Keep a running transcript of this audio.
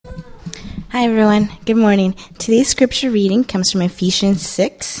Hi, everyone. Good morning. Today's scripture reading comes from Ephesians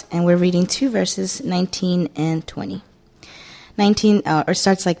 6, and we're reading 2 verses 19 and 20. 19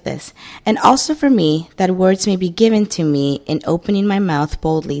 starts like this. And also for me, that words may be given to me in opening my mouth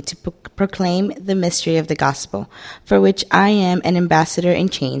boldly to proclaim the mystery of the gospel, for which I am an ambassador in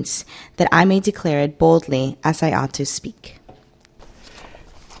chains, that I may declare it boldly as I ought to speak.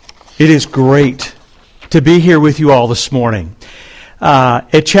 It is great to be here with you all this morning.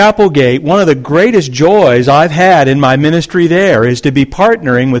 At Chapelgate, one of the greatest joys I've had in my ministry there is to be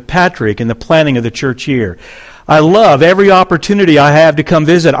partnering with Patrick in the planning of the church year. I love every opportunity I have to come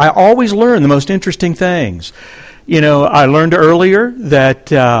visit. I always learn the most interesting things. You know, I learned earlier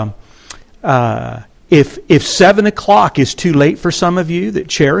that if 7 o'clock is too late for some of you, that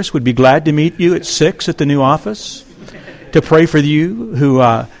Charis would be glad to meet you at 6 at the new office to pray for you who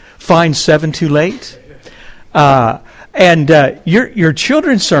find 7 too late. And your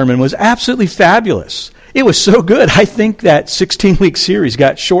children's sermon was absolutely fabulous. It was so good. I think that 16-week series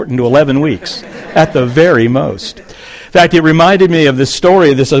got shortened to 11 weeks at the very most. In fact, it reminded me of the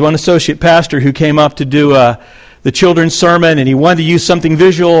story of this one associate pastor who came up to do the children's sermon, and he wanted to use something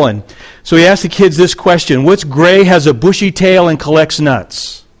visual. And so he asked the kids this question: what's gray, has a bushy tail, and collects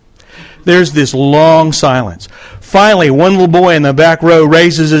nuts? There's this long silence. Finally, one little boy in the back row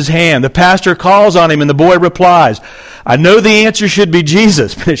raises his hand. The pastor calls on him, and the boy replies, I know the answer should be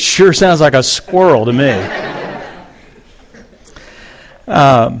Jesus, but it sure sounds like a squirrel to me.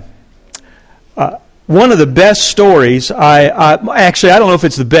 One of the best stories, I don't know if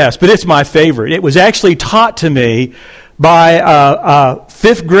it's the best, but it's my favorite. It was actually taught to me by a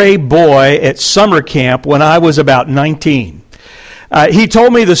fifth grade boy at summer camp when I was about 19. He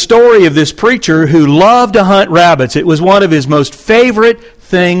told me the story of this preacher who loved to hunt rabbits. It was one of his most favorite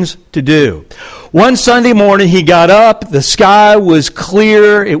things to do. One Sunday morning he got up, the sky was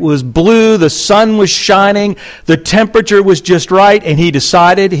clear, it was blue, the sun was shining, the temperature was just right, and he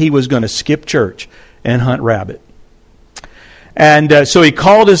decided he was going to skip church and hunt rabbit. And so he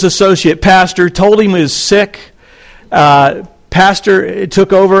called his associate pastor, told him he was sick. Pastor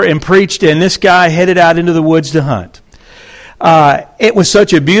took over and preached, and this guy headed out into the woods to hunt. It was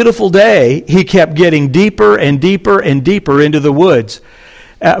such a beautiful day, he kept getting deeper and deeper and deeper into the woods.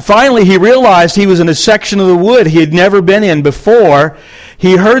 Finally, he realized he was in a section of the wood he had never been in before.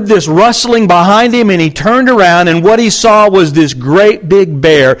 He heard this rustling behind him, and he turned around, and what he saw was this great big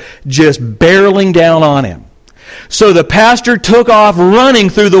bear just barreling down on him. So the pastor took off running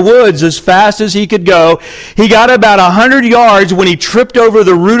through the woods as fast as he could go. He got about 100 yards when he tripped over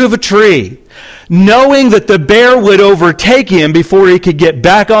the root of a tree. Knowing that the bear would overtake him before he could get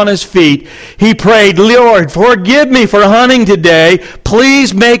back on his feet, he prayed, Lord, forgive me for hunting today.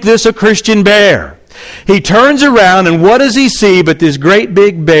 Please make this a Christian bear. He turns around, and what does he see but this great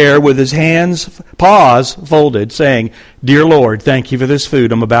big bear with his paws folded, saying, Dear Lord, thank you for this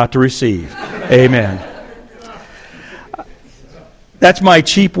food I'm about to receive. Amen. That's my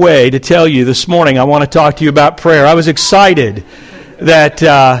cheap way to tell you this morning I want to talk to you about prayer. I was excited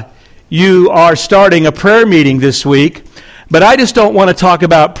that you are starting a prayer meeting this week, but I just don't want to talk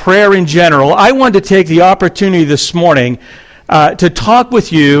about prayer in general. I want to take the opportunity this morning to talk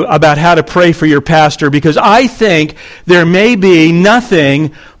with you about how to pray for your pastor, because I think there may be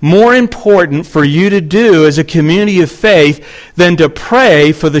nothing more important for you to do as a community of faith than to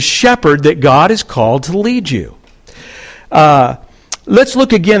pray for the shepherd that God has called to lead you. Let's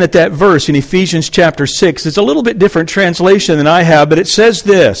look again at that verse in Ephesians chapter 6. It's a little bit different translation than I have, but it says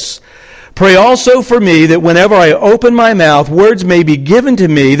this: Pray also for me that whenever I open my mouth, words may be given to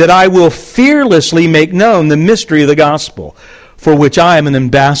me, that I will fearlessly make known the mystery of the gospel, for which I am an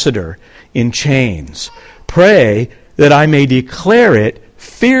ambassador in chains. Pray that I may declare it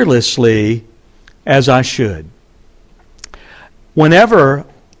fearlessly as I should. Whenever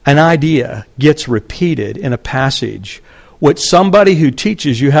an idea gets repeated in a passage, what somebody who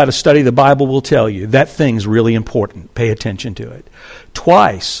teaches you how to study the Bible will tell you, that thing's really important. Pay attention to it.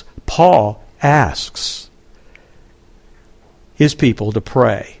 Twice, Paul asks his people to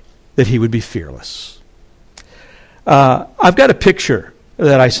pray that he would be fearless. I've got a picture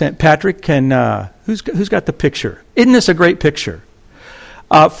that I sent. Patrick, who's got the picture? Isn't this a great picture?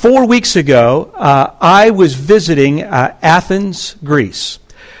 4 weeks ago, I was visiting Athens, Greece.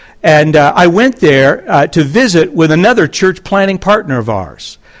 And I went there to visit with another church planning partner of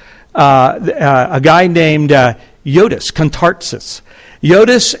ours, a guy named Yodis Kontartsis.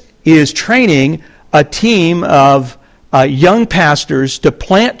 Yodis is training a team of young pastors to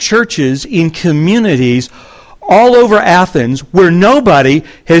plant churches in communities all over Athens where nobody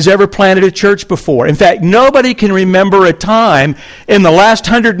has ever planted a church before. In fact, nobody can remember a time in the last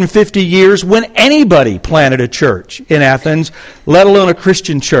 150 years when anybody planted a church in Athens, let alone a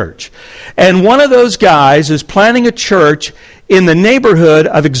Christian church. And one of those guys is planting a church in the neighborhood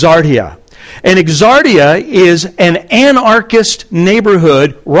of Exardia. And Exardia is an anarchist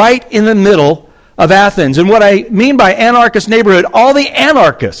neighborhood right in the middle of Athens. And what I mean by anarchist neighborhood, all the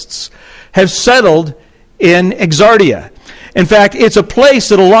anarchists have settled in Exardia. In fact, it's a place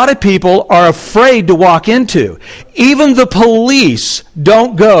that a lot of people are afraid to walk into. Even the police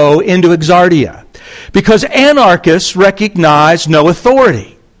don't go into Exardia because anarchists recognize no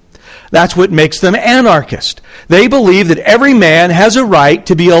authority. That's what makes them anarchist. They believe that every man has a right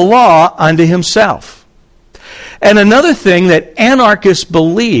to be a law unto himself. And another thing that anarchists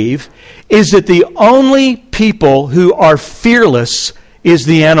believe is that the only people who are fearless is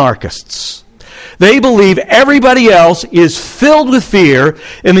the anarchists. They believe everybody else is filled with fear,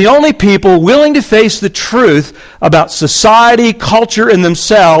 and the only people willing to face the truth about society, culture, and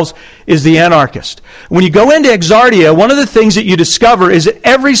themselves is the anarchist. When you go into Exardia, one of the things that you discover is that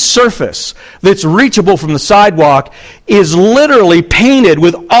every surface that's reachable from the sidewalk is literally painted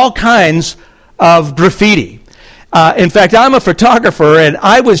with all kinds of graffiti. In fact, I'm a photographer, and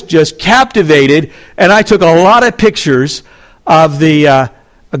I was just captivated, and I took a lot of pictures of the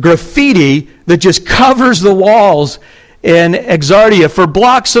graffiti that just covers the walls in Exardia for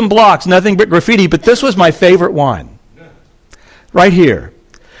blocks and blocks, nothing but graffiti. But this was my favorite one, right here.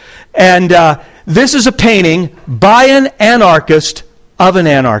 And this is a painting by an anarchist of an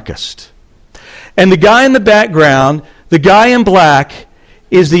anarchist. And the guy in the background, the guy in black,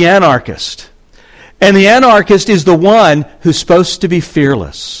 is the anarchist. And the anarchist is the one who's supposed to be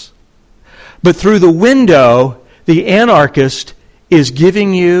fearless. But through the window, the anarchist is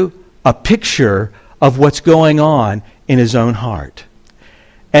giving you a picture of what's going on in his own heart.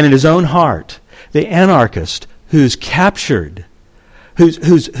 And in his own heart, the anarchist who's captured,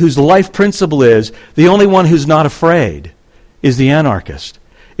 whose life principle is the only one who's not afraid is the anarchist,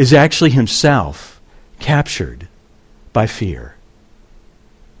 is actually himself captured by fear.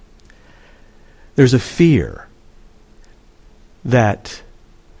 There's a fear that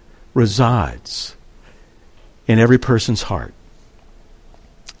resides in every person's heart.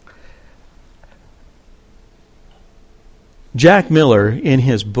 Jack Miller, in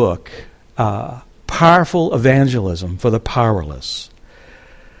his book, Powerful Evangelism for the Powerless,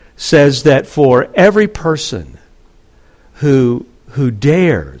 says that for every person who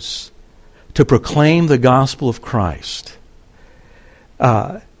dares to proclaim the gospel of Christ,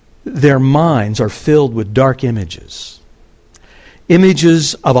 their minds are filled with dark images.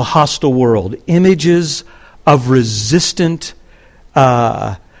 Images of a hostile world, images of resistant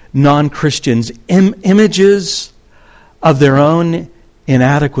non-Christians, images of their own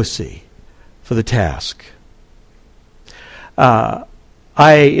inadequacy for the task. I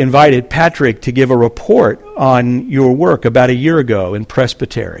invited Patrick to give a report on your work about a year ago in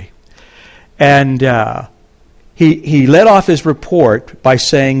Presbytery. And he led off his report by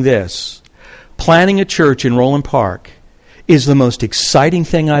saying this: planning a church in Roland Park is the most exciting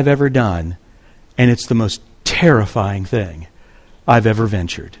thing I've ever done, and it's the most terrifying thing I've ever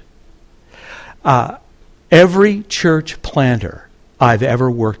ventured. Every church planter I've ever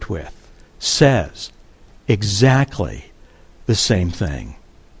worked with says exactly the same thing.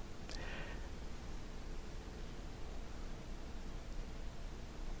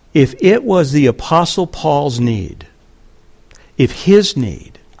 If it was the Apostle Paul's need, if his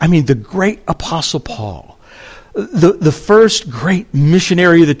need, I mean the great Apostle Paul, the first great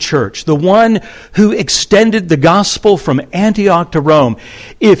missionary of the church, the one who extended the gospel from Antioch to Rome,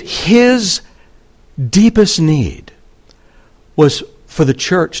 if his deepest need was for the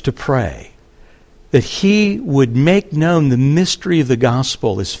church to pray that he would make known the mystery of the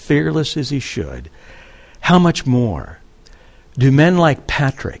gospel as fearless as he should, how much more do men like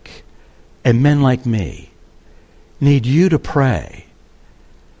Patrick and men like me need you to pray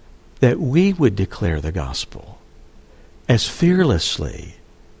that we would declare the gospel as fearlessly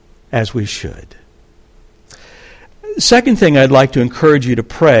as we should? Second thing I'd like to encourage you to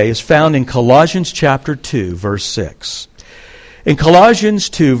pray is found in Colossians chapter 2, verse 6. In Colossians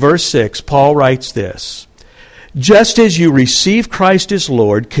 2, verse 6, Paul writes this: just as you receive Christ as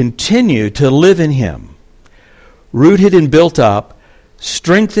Lord, continue to live in Him, rooted and built up,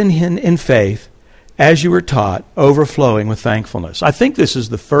 strengthened in faith, as you were taught, overflowing with thankfulness. I think this is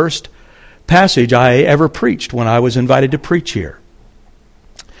the first passage I ever preached when I was invited to preach here.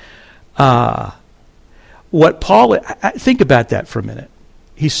 What Paul, think about that for a minute.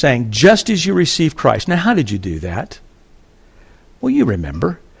 he's saying, just as you receive Christ. Now, how did you do that? Well, you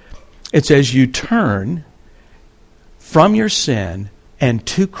remember. It says you turn from your sin and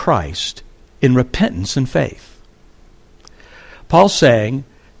to Christ in repentance and faith. Paul's saying,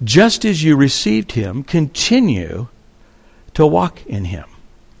 just as you received him, continue to walk in him.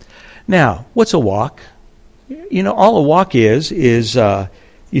 Now, what's a walk? You know, all a walk is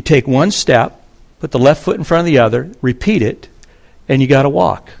you take one step, put the left foot in front of the other, repeat it, and you got to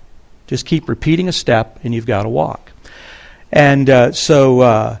walk. Just keep repeating a step, and you've got to walk. And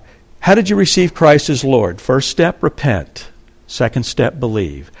so how did you receive Christ as Lord? First step, repent. Second step,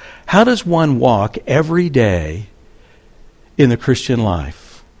 believe. How does one walk every day in the Christian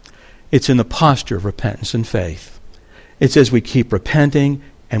life? It's in the posture of repentance and faith. It's as we keep repenting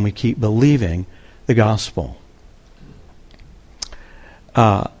and we keep believing the gospel.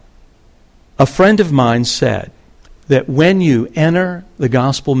 A friend of mine said that when you enter the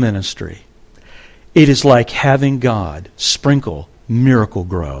gospel ministry, it is like having God sprinkle Miracle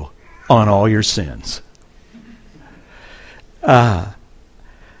Grow on all your sins. I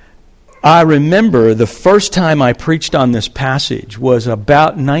remember the first time I preached on this passage was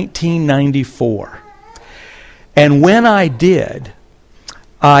about 1994. And when I did,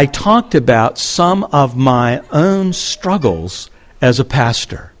 I talked about some of my own struggles as a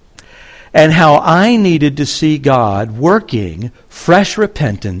pastor and how I needed to see God working fresh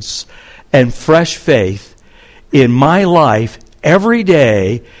repentance and fresh faith in my life every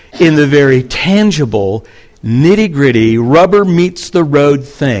day in the very tangible, nitty-gritty, rubber meets the road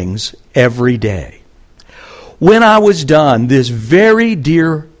things every day. When I was done, this very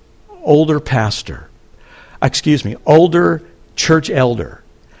dear older church elder,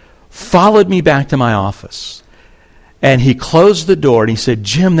 followed me back to my office. And he closed the door and he said,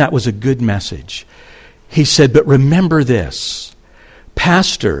 "Jim, that was a good message." He said, "But remember this,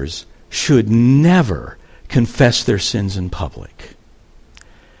 pastors should never confess their sins in public.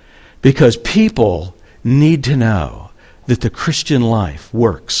 Because people need to know that the Christian life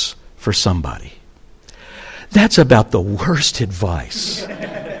works for somebody." That's about the worst advice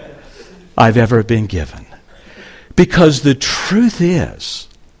I've ever been given. Because the truth is,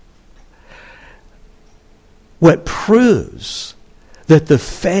 what proves that the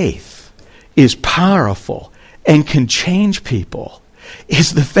faith is powerful and can change people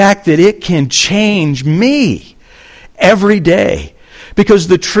is the fact that it can change me every day. Because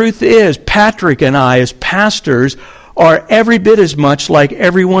the truth is, Patrick and I as pastors are every bit as much like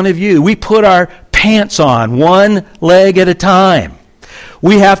every one of you. We put our pants on one leg at a time.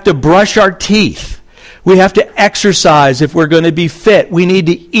 We have to brush our teeth. We have to exercise if we're going to be fit. We need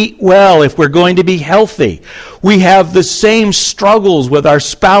to eat well if we're going to be healthy. We have the same struggles with our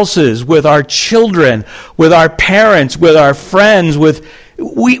spouses, with our children, with our parents, with our friends.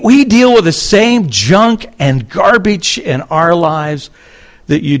 We deal with the same junk and garbage in our lives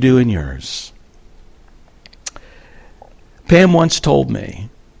that you do in yours. Pam once told me,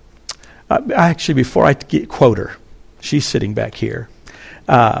 actually before I quote her, she's sitting back here,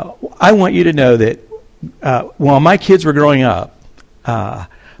 I want you to know that while my kids were growing up,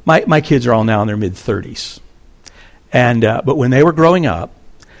 my kids are all now in their mid-30s. But when they were growing up,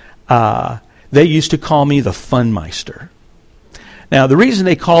 they used to call me the Funmeister. Now, the reason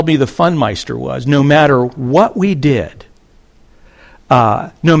they called me the Funmeister was no matter what we did,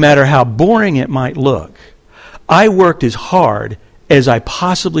 no matter how boring it might look, I worked as hard as I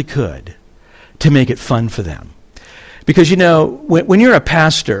possibly could to make it fun for them. Because, you know, when you're a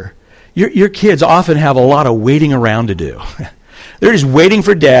pastor, your kids often have a lot of waiting around to do. They're just waiting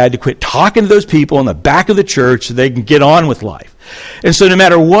for dad to quit talking to those people in the back of the church so they can get on with life. And so no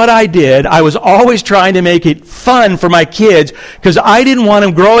matter what I did, I was always trying to make it fun for my kids because I didn't want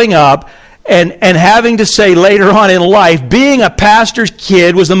them growing up and having to say later on in life, being a pastor's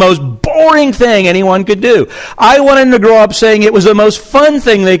kid was the most boring thing anyone could do. I wanted them to grow up saying it was the most fun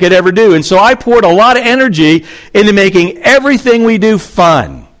thing they could ever do. And so I poured a lot of energy into making everything we do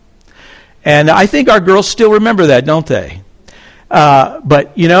fun. And I think our girls still remember that, don't they?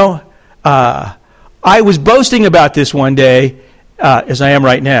 But, you know, I was boasting about this one day, as I am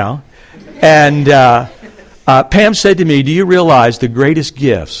right now. And Pam said to me, "Do you realize the greatest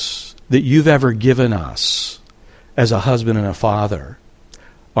gifts that you've ever given us as a husband and a father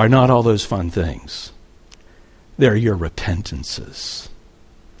are not all those fun things. They're your repentances."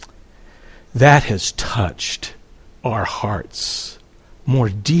 That has touched our hearts more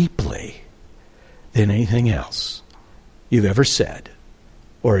deeply than anything else you've ever said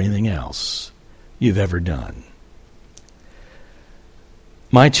or anything else you've ever done.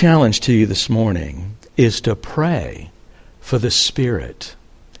 My challenge to you this morning is to pray for the Spirit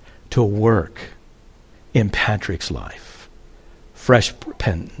to work in Patrick's life. Fresh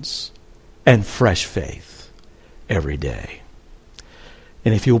repentance and fresh faith every day.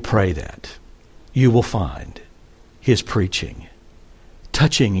 And if you'll pray that, you will find his preaching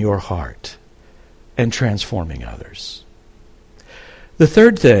touching your heart and transforming others. The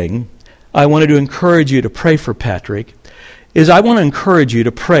third thing I wanted to encourage you to pray for Patrick is I want to encourage you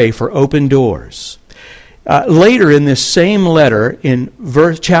to pray for open doors. Later in this same letter, in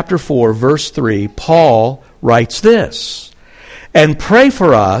chapter 4, verse 3, Paul writes this, "And pray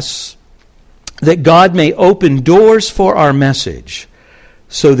for us that God may open doors for our message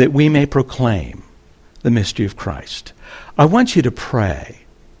so that we may proclaim the mystery of Christ." I want you to pray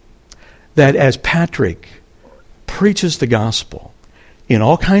that as Patrick preaches the gospel in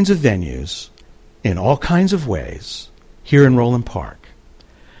all kinds of venues, in all kinds of ways, here in Roland Park,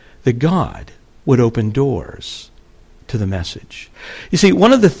 that God would open doors to the message. You see,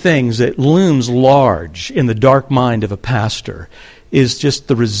 one of the things that looms large in the dark mind of a pastor is just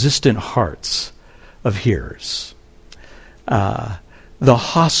the resistant hearts of hearers, the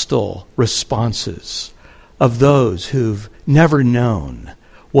hostile responses of those who've never known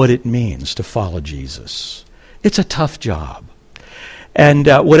what it means to follow Jesus. It's a tough job. And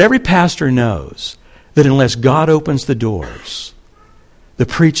what every pastor knows, that unless God opens the doors, the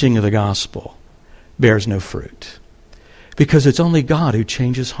preaching of the gospel bears no fruit. Because it's only God who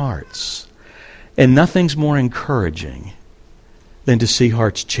changes hearts. And nothing's more encouraging than to see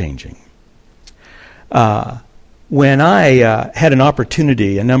hearts changing. When I had an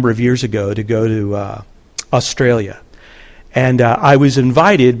opportunity a number of years ago to go to Australia, and I was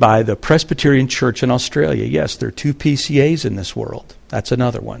invited by the Presbyterian Church in Australia. Yes, there are 2 PCAs in this world. That's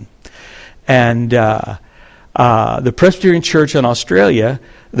another one. And the Presbyterian Church in Australia,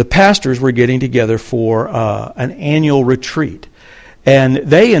 the pastors were getting together for an annual retreat. And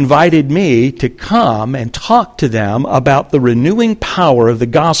they invited me to come and talk to them about the renewing power of the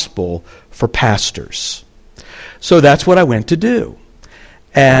gospel for pastors. So that's what I went to do.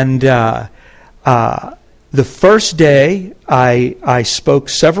 And the first day, I spoke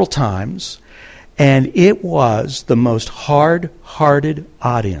several times, and it was the most hard-hearted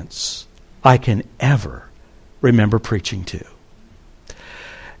audience I can ever remember preaching to.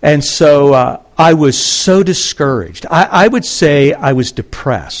 And so I was so discouraged. I would say I was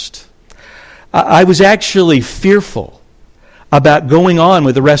depressed. I was actually fearful about going on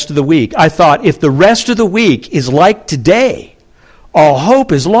with the rest of the week. I thought, if the rest of the week is like today, all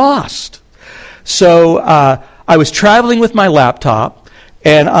hope is lost. So I was traveling with my laptop,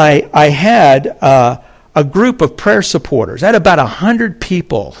 and I had a group of prayer supporters. I had about 100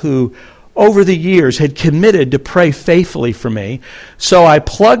 people who, over the years, had committed to pray faithfully for me. So I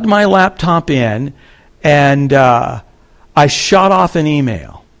plugged my laptop in, and I shot off an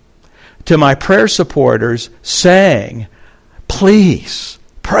email to my prayer supporters saying, "Please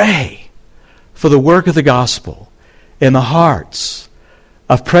pray for the work of the gospel in the hearts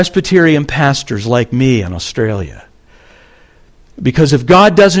of Presbyterian pastors like me in Australia. Because if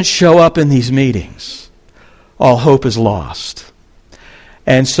God doesn't show up in these meetings, all hope is lost."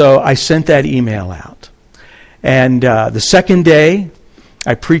 And so I sent that email out. And the second day,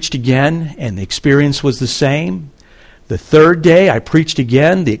 I preached again, and the experience was the same. The third day, I preached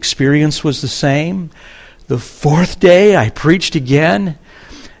again. The experience was the same. The fourth day, I preached again.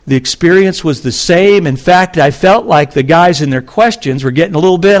 The experience was the same. In fact, I felt like the guys in their questions were getting a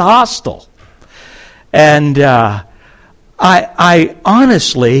little bit hostile. And I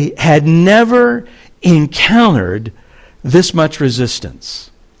honestly had never encountered this much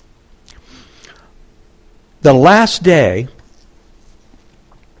resistance. The last day,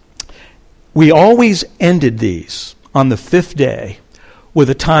 we always ended these on the 5th day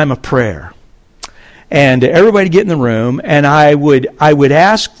with a time of prayer. And everybody get in the room, and I would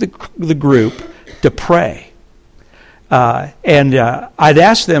ask the group to pray. And I'd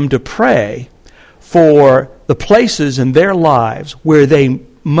ask them to pray for the places in their lives where they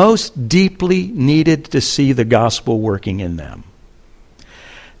most deeply needed to see the gospel working in them.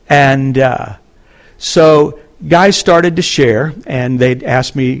 And so guys started to share, and they'd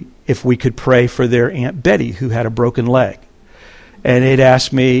ask me if we could pray for their Aunt Betty, who had a broken leg. And they'd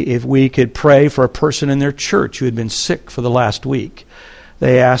ask me if we could pray for a person in their church who had been sick for the last week.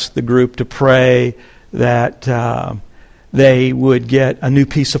 They asked the group to pray that they would get a new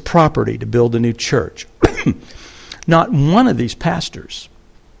piece of property to build a new church. Not one of these pastors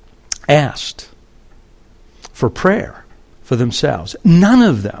asked for prayer for themselves. None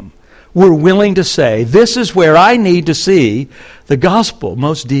of them were willing to say, "This is where I need to see the gospel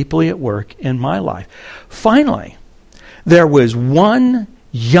most deeply at work in my life." Finally, there was one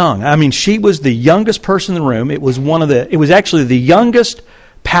young. I mean, she was the youngest person in the room. It was actually the youngest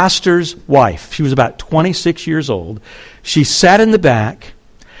pastor's wife. She was about 26 years old. She sat in the back.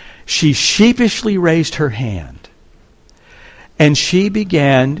 She sheepishly raised her hand. And she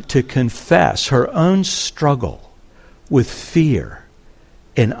began to confess her own struggle with fear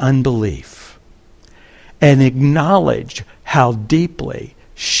and unbelief, and acknowledge how deeply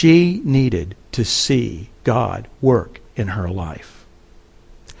she needed to see God work in her life.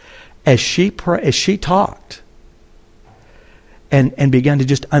 As she talked and began to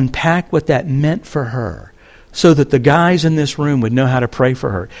just unpack what that meant for her, so that the guys in this room would know how to pray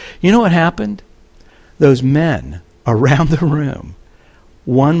for her. You know what happened? Those men around the room,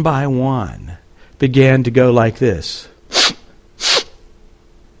 one by one, began to go like this.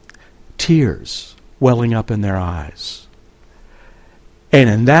 Tears welling up in their eyes. And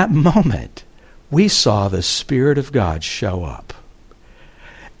in that moment, we saw the Spirit of God show up.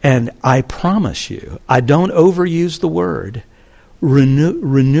 And I promise you, I don't overuse the word,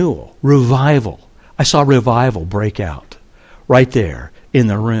 renewal, revival. I saw revival break out right there in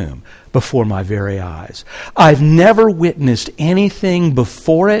the room before my very eyes. I've never witnessed anything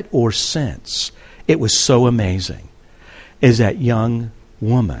before it or since. It was so amazing as that young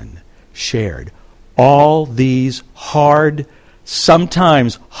woman shared all these hard,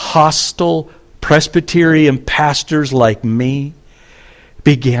 sometimes hostile Presbyterian pastors like me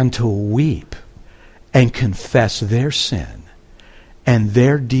began to weep and confess their sin and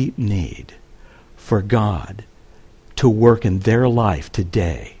their deep need for God to work in their life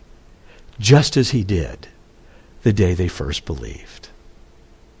today, just as He did the day they first believed.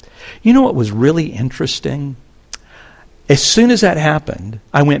 You know what was really interesting? As soon as that happened,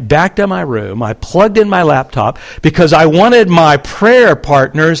 I went back to my room, I plugged in my laptop, because I wanted my prayer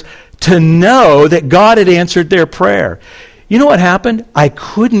partners to know that God had answered their prayer. You know what happened? I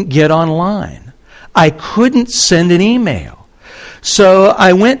couldn't get online. I couldn't send an email. So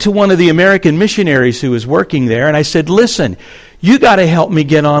I went to one of the American missionaries who was working there, and I said, listen, you got to help me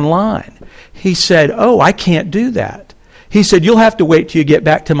get online. He said, oh, I can't do that. He said, you'll have to wait till you get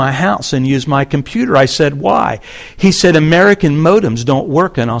back to my house and use my computer. I said, why? He said, American modems don't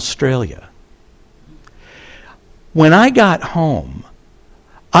work in Australia. When I got home,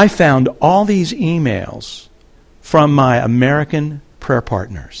 I found all these emails from my American prayer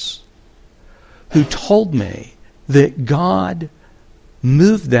partners who told me that God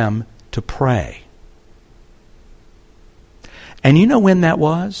moved them to pray. And you know when that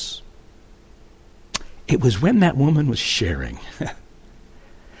was? It was when that woman was sharing.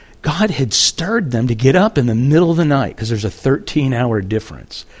 God had stirred them to get up in the middle of the night, because there's a 13-hour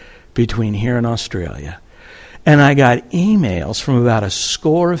difference between here and Australia. And I got emails from about a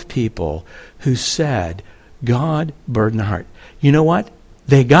score of people who said, God burdened their heart. You know what?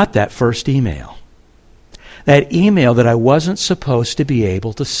 They got that first email. That email that I wasn't supposed to be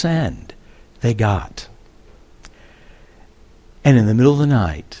able to send. They got. And in the middle of the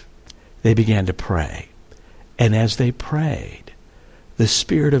night, they began to pray. And as they prayed, the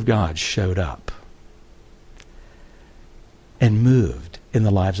Spirit of God showed up and moved in the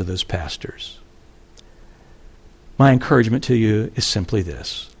lives of those pastors. My encouragement to you is simply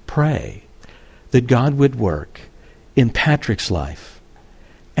this. Pray that God would work in Patrick's life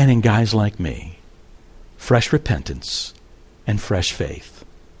and in guys like me, fresh repentance and fresh faith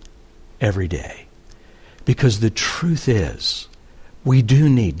every day. Because the truth is, we do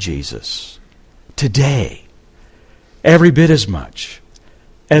need Jesus today, every bit as much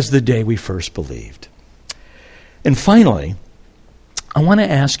as the day we first believed. And finally, I want to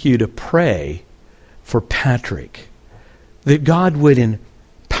ask you to pray for Patrick, that God would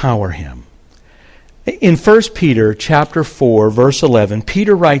empower him. In 1 Peter chapter 4, verse 11,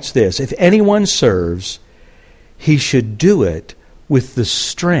 Peter writes this, if anyone serves, he should do it with the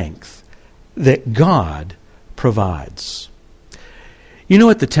strength that God provides. You know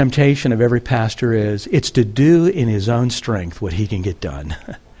what the temptation of every pastor is? It's to do in his own strength what he can get done.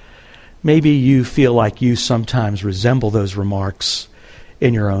 Maybe you feel like you sometimes resemble those remarks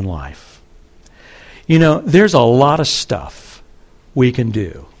in your own life. You know, there's a lot of stuff we can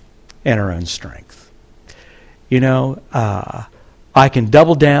do in our own strength. You know, I can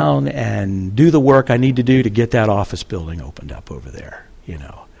double down and do the work I need to do to get that office building opened up over there. You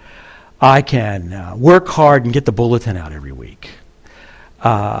know, I can work hard and get the bulletin out every week.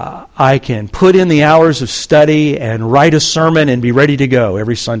 I can put in the hours of study and write a sermon and be ready to go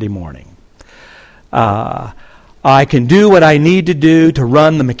every Sunday morning. I can do what I need to do to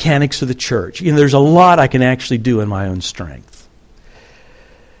run the mechanics of the church. You know, there's a lot I can actually do in my own strength.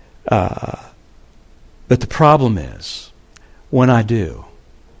 But the problem is, when I do,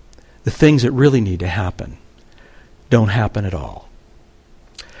 the things that really need to happen don't happen at all.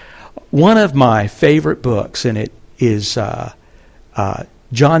 One of my favorite books, and it is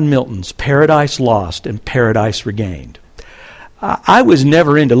John Milton's Paradise Lost and Paradise Regained. I was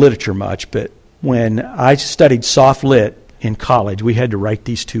never into literature much, but when I studied soft lit in college, we had to read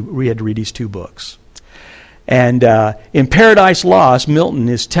these two books. And in Paradise Lost, Milton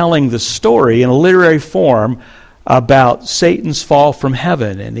is telling the story in a literary form about Satan's fall from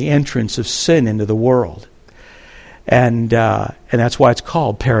heaven and the entrance of sin into the world. And that's why it's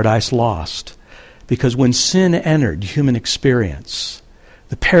called Paradise Lost. Because when sin entered human experience,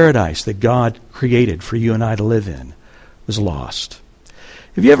 the paradise that God created for you and I to live in was lost.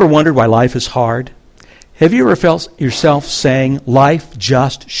 Have you ever wondered why life is hard? Have you ever felt yourself saying, life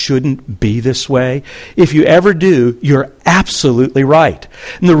just shouldn't be this way? If you ever do, you're absolutely right.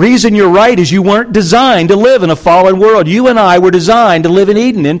 And the reason you're right is you weren't designed to live in a fallen world. You and I were designed to live in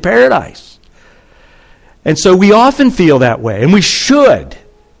Eden, in paradise. And so we often feel that way, and we should.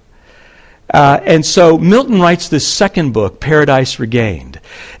 And so Milton writes this second book, Paradise Regained.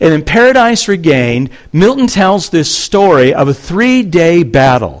 And in Paradise Regained, Milton tells this story of a 3-day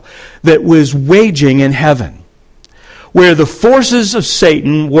battle that was waging in heaven, where the forces of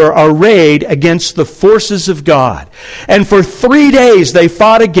Satan were arrayed against the forces of God. And for 3 days they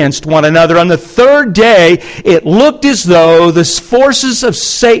fought against one another. On the third day, it looked as though the forces of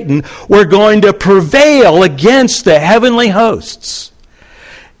Satan were going to prevail against the heavenly hosts.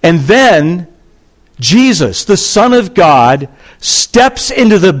 And then Jesus, the Son of God, steps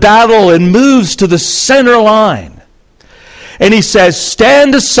into the battle and moves to the center line. And he says,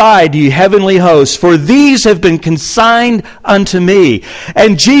 stand aside, ye heavenly hosts, for these have been consigned unto me.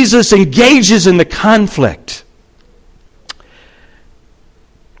 And Jesus engages in the conflict.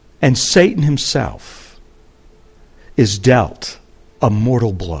 And Satan himself is dealt a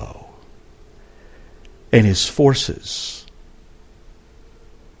mortal blow. And his forces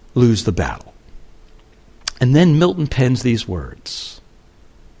lose the battle. And then Milton pens these words.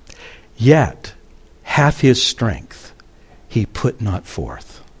 Yet half his strength he put not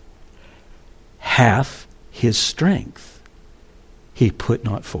forth. Half his strength he put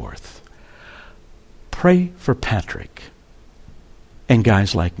not forth. Pray for Patrick and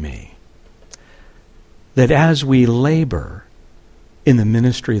guys like me, that as we labor in the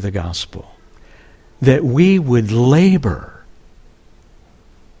ministry of the gospel, that we would labor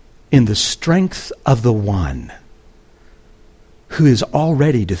in the strength of the one who has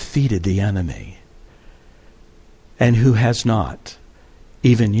already defeated the enemy and who has not,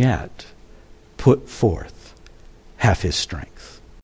 even yet, put forth half his strength.